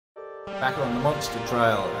Back on the Monster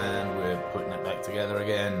Trail, and we're putting it back together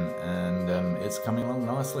again, and it's coming along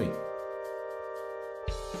nicely.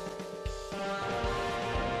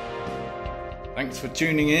 Thanks for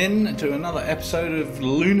tuning in to another episode of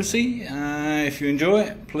Lunacy. If you enjoy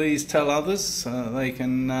it, please tell others so that they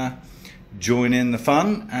can join in the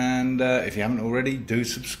fun, and if you haven't already, do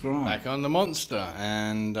subscribe. Back on the Monster,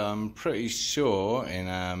 and I'm pretty sure in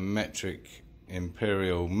a metric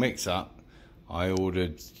imperial mix-up I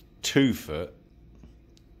ordered 2 foot,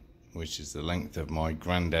 which is the length of my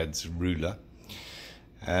granddad's ruler,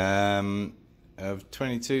 of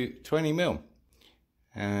 20 mil,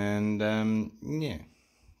 and yeah,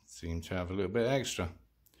 seem to have a little bit extra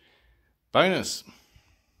bonus.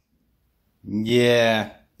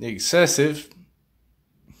 Yeah, excessive.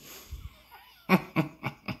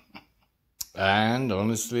 And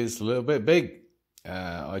honestly, it's a little bit big.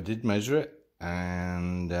 I did measure it,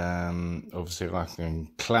 and obviously I can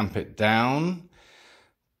clamp it down,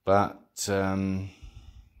 but it's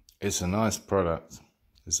a nice product.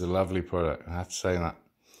 It's a lovely product, I have to say that.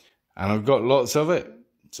 And I've got lots of it,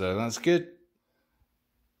 so that's good.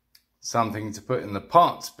 Something to put in the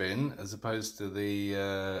parts bin as opposed to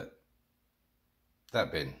the that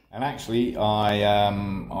bin. And actually, I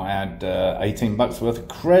had 18 bucks worth of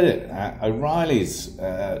credit at O'Reilly's,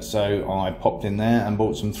 so I popped in there and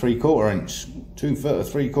bought some 3/4 inch, 2 foot of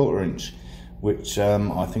 3/4 inch, which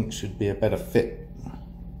I think should be a better fit.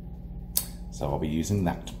 So I'll be using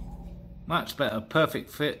that. Much better, perfect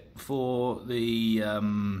fit for the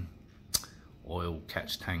oil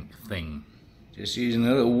catch tank thing. Just using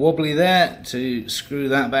a little wobbly there to screw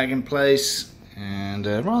that back in place. And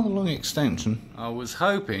a rather long extension. I was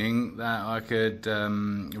hoping that I could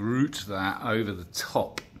route that over the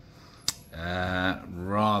top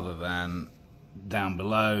rather than down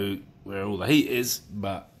below where all the heat is,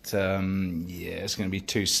 but yeah, it's going to be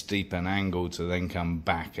too steep an angle to then come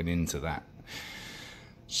back and into that.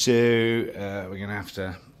 So we're going to have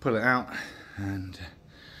to pull it out and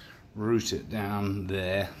route it down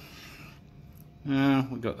there.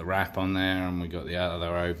 We've got the wrap on there, and we've got the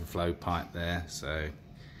other overflow pipe there, so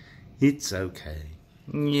it's okay.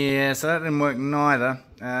 Yeah, so that didn't work neither.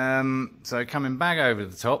 So coming back over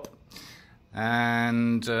the top,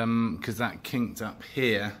 and because that kinked up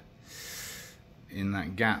here in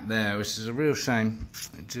that gap there, which is a real shame.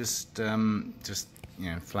 It just you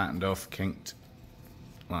know, flattened off, kinked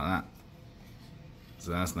like that. So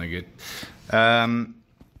that's no good.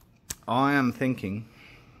 I am thinking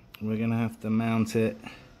we're going to have to mount it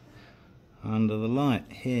under the light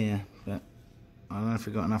here, but I don't know if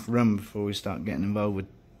we've got enough room before we start getting involved with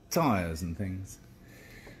tyres and things.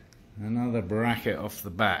 Another bracket off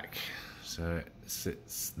the back, so it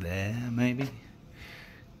sits there maybe,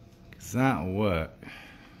 because that'll work.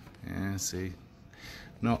 Yeah, see,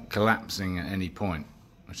 not collapsing at any point,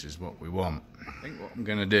 which is what we want. I think what I'm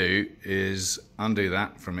going to do is undo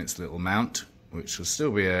that from its little mount, which will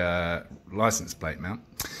still be a license plate mount,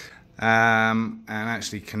 and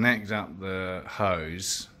actually connect up the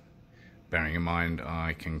hose, bearing in mind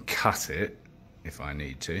I can cut it if I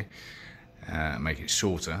need to, make it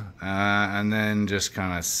shorter, and then just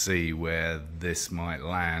kind of see where this might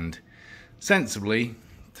land sensibly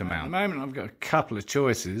to mount. At the moment I've got a couple of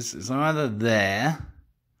choices. It's either there,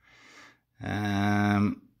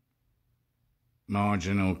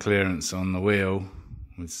 marginal clearance on the wheel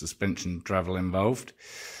with suspension travel involved,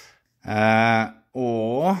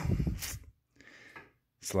 or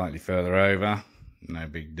slightly further over, no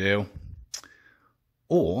big deal.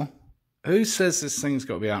 Or, who says this thing's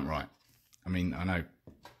got to be upright? I mean, I know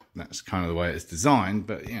that's kind of the way it's designed,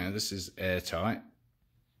 but you know, this is airtight.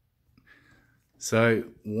 So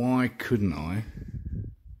why couldn't I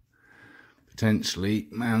potentially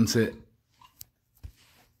mount it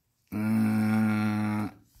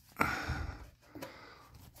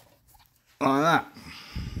like that?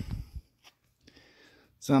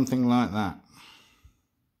 Something like that.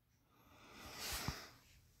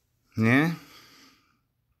 Yeah?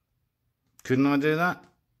 Couldn't I do that?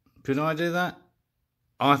 Could I do that?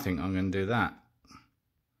 I think I'm going to do that.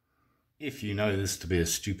 If you know this to be a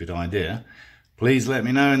stupid idea, please let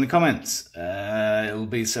me know in the comments. It'll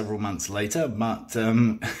be several months later, but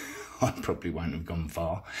I probably won't have gone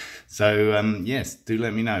far. So yes, do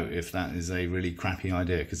let me know if that is a really crappy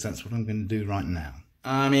idea, because that's what I'm going to do right now.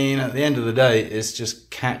 I mean, at the end of the day, it's just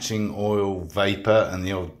catching oil vapor and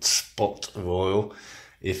the odd spot of oil,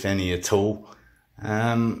 if any at all.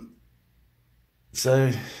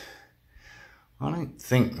 So I don't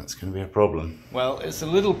think that's going to be a problem. Well, it's a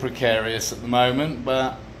little precarious at the moment,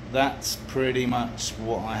 but that's pretty much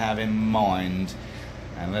what I have in mind,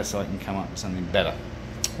 unless I can come up with something better.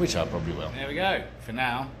 which I probably will. There we go. For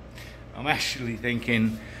now, I'm actually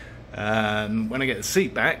thinking when I get the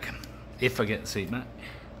seat back, if I get the seat back,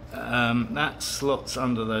 that slots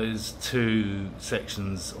under those two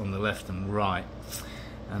sections on the left and right,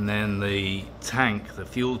 and then the tank, the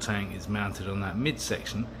fuel tank, is mounted on that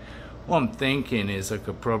midsection. What I'm thinking is I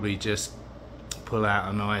could probably just pull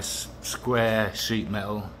out a nice square sheet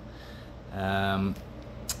metal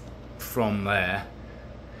from there,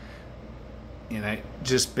 you know,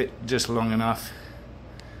 just long enough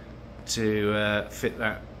to fit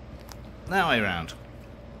that way around,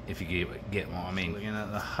 if you get what I mean. Looking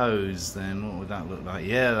at the hose, then what would that look like?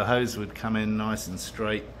 Yeah, the hose would come in nice and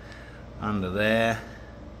straight under there.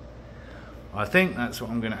 I think that's what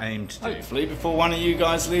I'm going to aim to do. Hopefully before one of you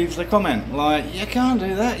guys leaves a comment like, you can't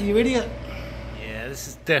do that, you idiot. Yeah, this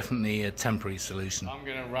is definitely a temporary solution. I'm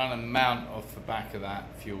going to run a mount off the back of that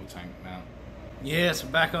fuel tank mount. Yes,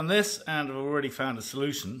 we're back on this, and I've already found a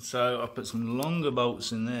solution. So I've put some longer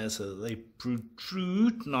bolts in there so that they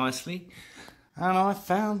protrude nicely. And I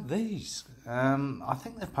found these. I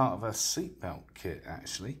think they're part of a seatbelt kit,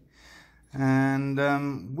 actually.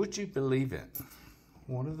 And would you believe it?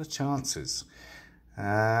 What are the chances?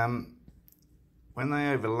 When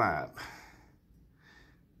they overlap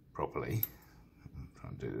properly, I'm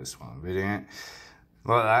trying to do this while I'm videoing it,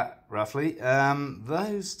 like that, roughly,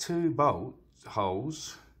 those two bolt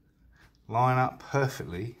holes line up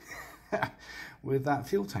perfectly with that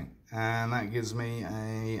fuel tank. And that gives me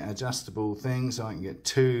a adjustable thing so I can get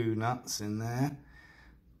two nuts in there.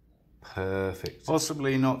 Perfect.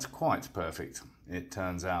 Possibly not quite perfect, it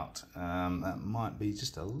turns out. That might be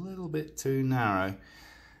just a little bit too narrow.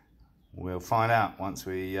 We'll find out once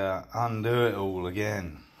we undo it all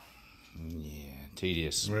again. Yeah,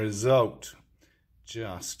 tedious. Result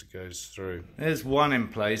just goes through. There's one in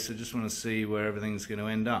place. I just want to see where everything's going to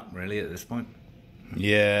end up, really, at this point.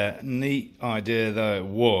 Yeah, neat idea though it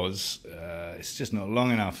was. It's just not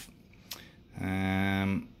long enough.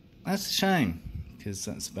 That's a shame, because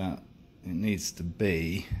that's about, it needs to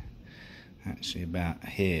be actually about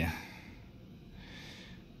here.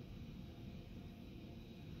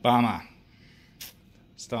 Bummer.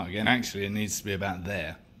 Start again. Actually, it needs to be about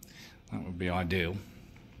there. That would be ideal.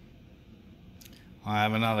 I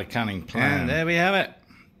have another cunning plan. And there we have it.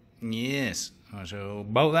 Yes, I shall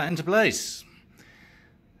bolt that into place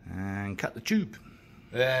and cut the tube.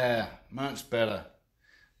 There, much better.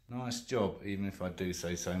 Nice job, even if I do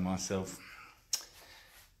say so myself.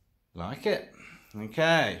 Like it.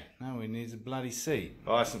 Okay, now we need a bloody seat.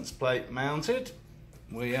 License plate mounted.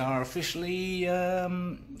 We are officially, yeah,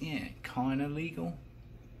 kind of legal.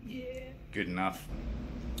 Yeah. Good enough.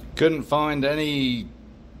 Couldn't find any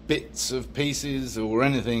bits of pieces or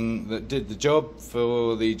anything that did the job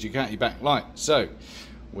for the Ducati backlight. So,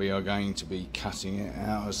 we are going to be cutting it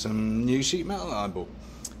out of some new sheet metal I bought.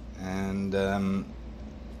 And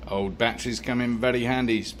old batteries come in very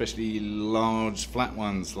handy, especially large flat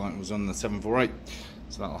ones like was on the 748.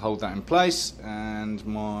 So that'll hold that in place. And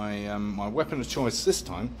my my weapon of choice this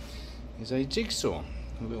time is a jigsaw.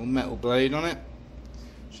 A little metal blade on it.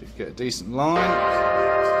 Should get a decent line.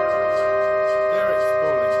 Derek's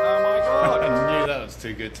falling. Oh my god! I knew that was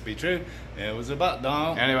too good to be true. It was a butt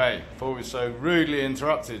dial. Anyway, before we were so rudely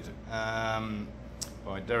interrupted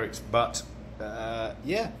by Derek's butt,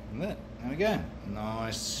 yeah, there we go.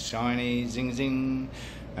 Nice, shiny, zing zing.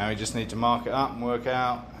 Now we just need to mark it up and work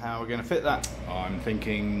out how we're going to fit that. I'm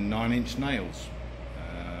thinking 9-inch nails.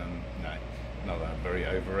 No, not that very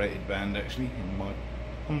overrated band actually, in my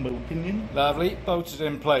humble opinion. Lovely, bolted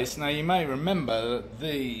in place. Now you may remember that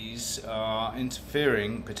these are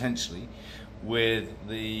interfering potentially with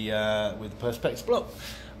the perspex block,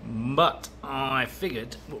 but I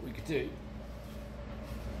figured what we could do.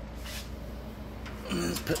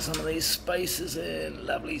 Let's put some of these spacers in,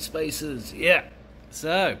 lovely spacers, yeah.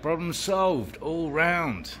 So, problem solved all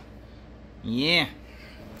round. Yeah.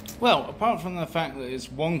 Well, apart from the fact that it's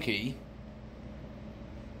wonky,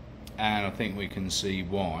 and I think we can see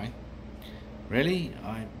why. Really?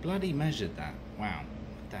 I bloody measured that. Wow,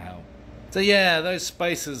 what the hell. So yeah, those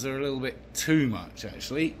spacers are a little bit too much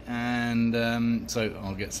actually, and so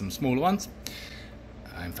I'll get some smaller ones.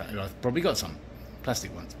 In fact, I've probably got some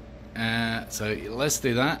plastic ones. So let's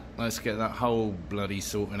do that. Let's get that whole bloody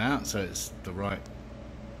sorted out so it's the right,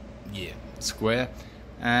 yeah, square,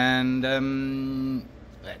 and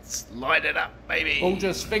let's light it up, baby. All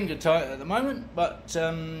just finger tight at the moment, but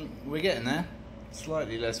we're getting there.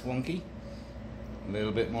 Slightly less wonky, a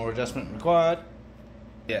little bit more adjustment required.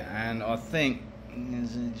 Yeah, and I think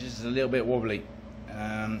it's just a little bit wobbly.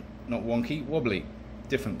 Not wonky, wobbly.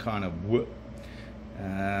 Different kind of whoop.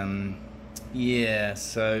 Yeah,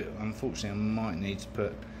 so unfortunately I might need to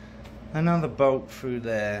put another bolt through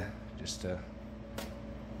there just to...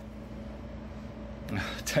 I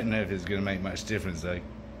don't know if it's going to make much difference though,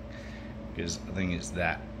 because I think it's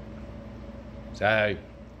that. So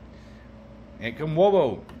it can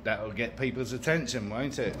wobble. That'll get people's attention,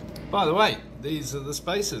 won't it? By the way, these are the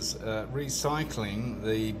spacers, recycling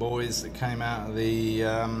the boys that came out of the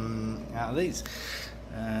out of these.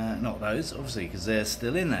 Not those, obviously, because they're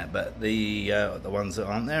still in there, but the ones that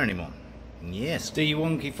aren't there anymore. Yes,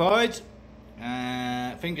 de-wonkified,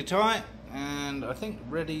 finger tight, and I think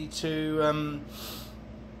ready to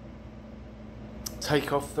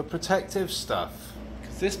take off the protective stuff.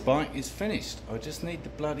 Because this bike is finished. I just need the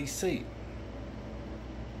bloody seat.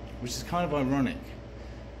 Which is kind of ironic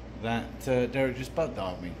that Derek just butt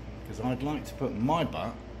dialed me, because I'd like to put my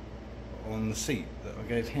butt on the seat that I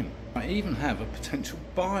gave him. I even have a potential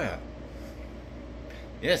buyer.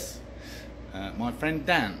 Yes, my friend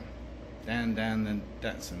Dan the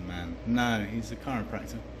Datsun man. No, he's a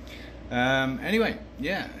chiropractor. Anyway,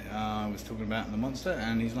 yeah, I was talking about the Monster,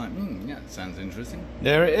 and he's like, yeah, that sounds interesting.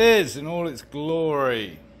 There it is in all its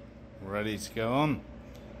glory, ready to go on.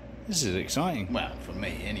 This is exciting. Well, for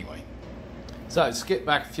me, anyway. So, skip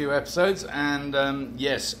back a few episodes, and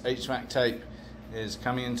yes, HVAC tape is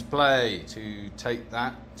coming into play to take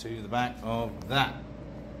that to the back of that.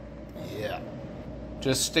 Yeah.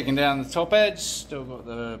 Just sticking down the top edge, still got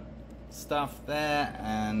the stuff there,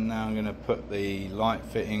 and now I'm going to put the light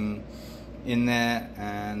fitting in there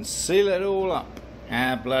and seal it all up.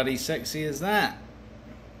 How bloody sexy is that?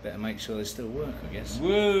 Better make sure they still work, I guess.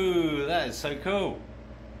 Woo, that is so cool.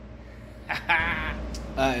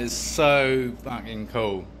 That is so fucking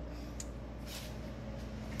cool.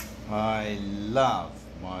 I love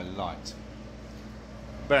my light.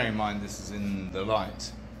 Bear in mind this is in the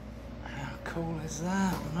light. How cool is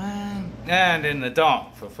that, man? And in the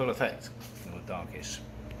dark for full effect, or darkish.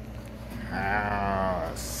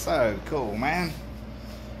 Ah, so cool, man.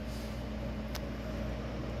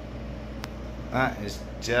 That is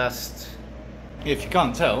just... If you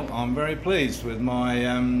can't tell, I'm very pleased with my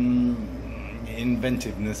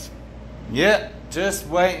inventiveness. Yeah, just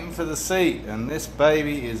waiting for the seat, and this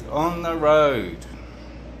baby is on the road.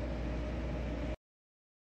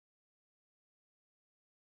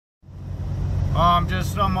 I'm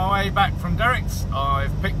just on my way back from Derek's.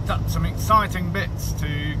 I've picked up some exciting bits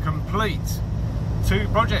to complete 2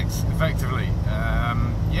 projects, effectively.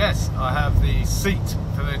 Yes, I have the seat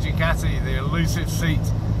for the Ducati, the elusive seat,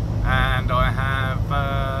 and I have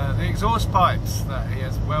the exhaust pipes that he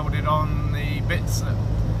has welded on the bits that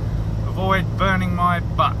avoid burning my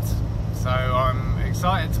butt. So I'm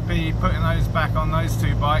excited to be putting those back on those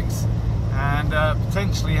 2 bikes and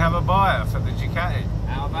potentially have a buyer for the Ducati.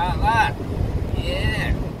 How about that?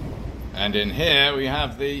 Yeah. And in here we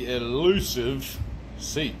have the elusive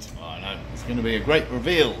seat. Oh, I know, it's going to be a great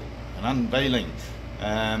reveal, an unveiling.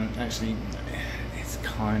 Actually, it's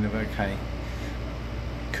kind of okay.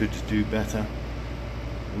 Could do better.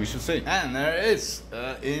 We shall see. And there it is,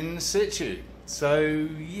 in situ. So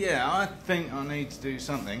yeah, I think I need to do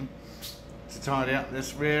something to tidy up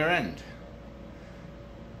this rear end,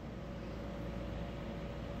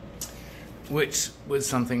 which was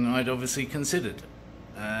something I'd obviously considered.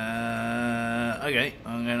 Okay,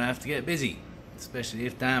 I'm going to have to get busy, especially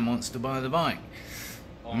if Dan wants to buy the bike.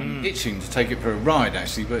 I'm itching to take it for a ride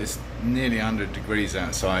actually, but it's nearly 100 degrees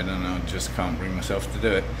outside and I just can't bring myself to do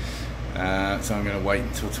it. So I'm going to wait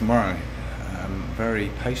until tomorrow. Very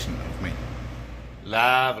patient of me.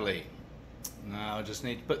 Lovely. Now I just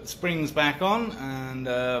need to put the springs back on and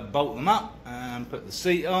bolt them up and put the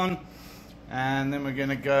seat on, and then we're going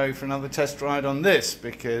to go for another test ride on this,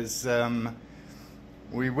 because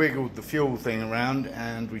we wiggled the fuel thing around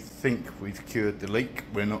and we think we've cured the leak.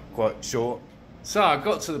 We're not quite sure. So I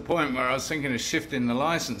got to the point where I was thinking of shifting the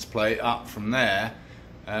license plate up from there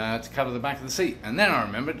to cover the back of the seat, and then I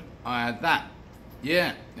remembered I had that.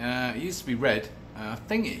 Yeah, it used to be red. I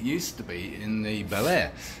think it used to be in the Bel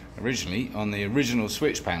Air originally, on the original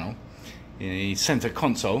switch panel in the center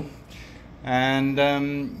console, and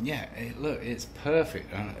yeah, look, it's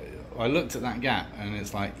perfect. I looked at that gap and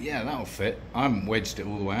it's like, yeah, that'll fit. I haven't wedged it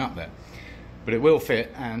all the way up there, but it will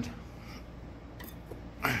fit, and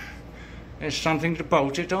there's something to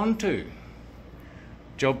bolt it onto.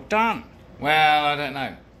 Job done. Well, I don't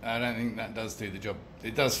know. I don't think that does do the job.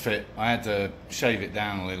 It does fit. I had to shave it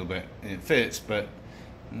down a little bit. It fits, but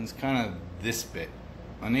it's kind of this bit.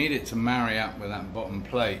 I need it to marry up with that bottom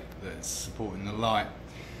plate that's supporting the light.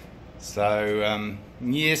 So,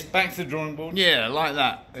 yes, back to the drawing board. Yeah, like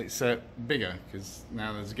that. It's bigger, because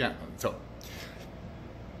now there's a gap at the top.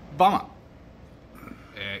 Bummer.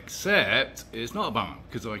 Except it's not a bummer,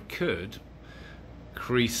 because I could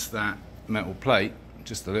crease that metal plate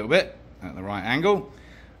just a little bit at the right angle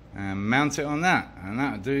and mount it on that, and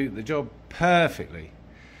that would do the job perfectly.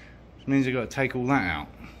 Which means you've got to take all that out.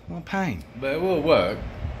 What a pain. But it will work,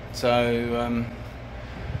 so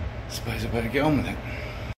I suppose I better get on with it.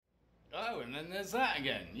 Oh, and then there's that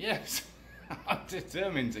again. Yes, I'm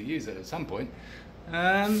determined to use it at some point.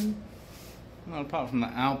 Well, apart from the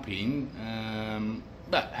Alpine,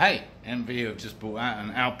 but hey, MV have just brought out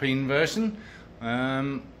an Alpine version.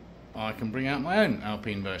 I can bring out my own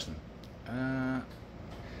Alpine version. I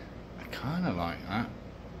kind of like that.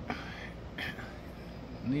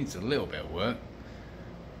 It needs a little bit of work.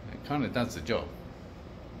 It kind of does the job.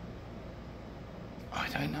 I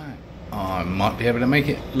don't know. I might be able to make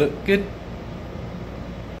it look good.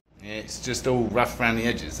 It's just all rough around the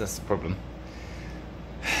edges, that's the problem.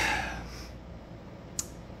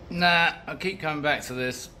 Nah, I'll keep coming back to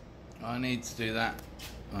this. I need to do that.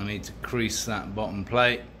 I need to crease that bottom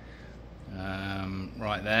plate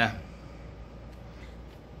right there.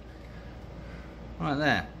 Right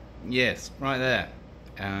there. Yes, right there.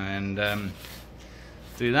 And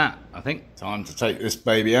do that, I think. Time to take this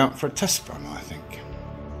baby out for a test run, I think.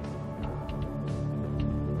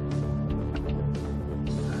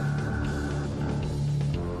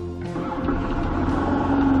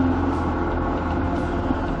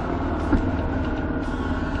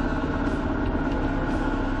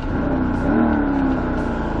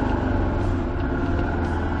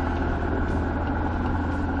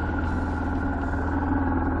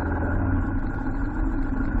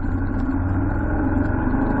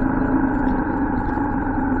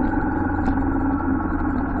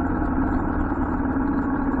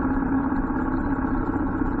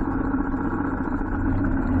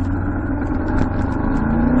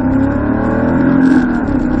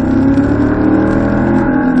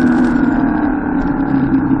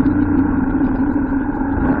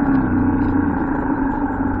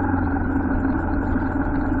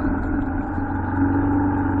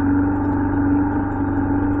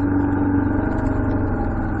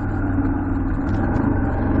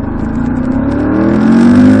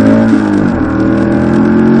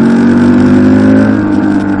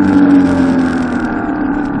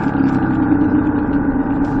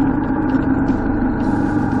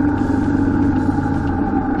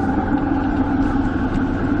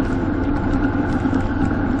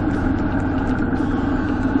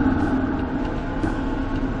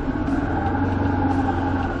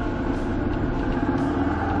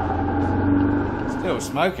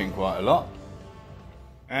 Smoking quite a lot,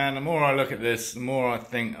 and the more I look at this, the more I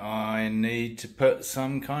think I need to put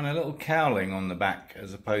some kind of little cowling on the back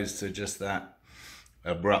as opposed to just that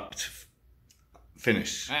abrupt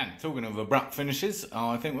finish. And talking of abrupt finishes,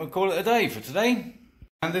 I think we'll call it a day for today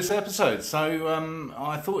and this episode. So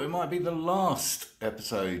I thought it might be the last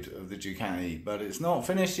episode of the Ducati, but it's not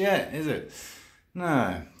finished yet, is it?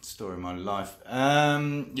 No, story of my life.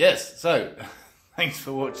 Yes, so thanks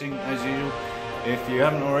for watching as usual. If you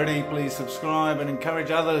haven't already, please subscribe and encourage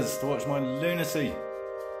others to watch my lunacy.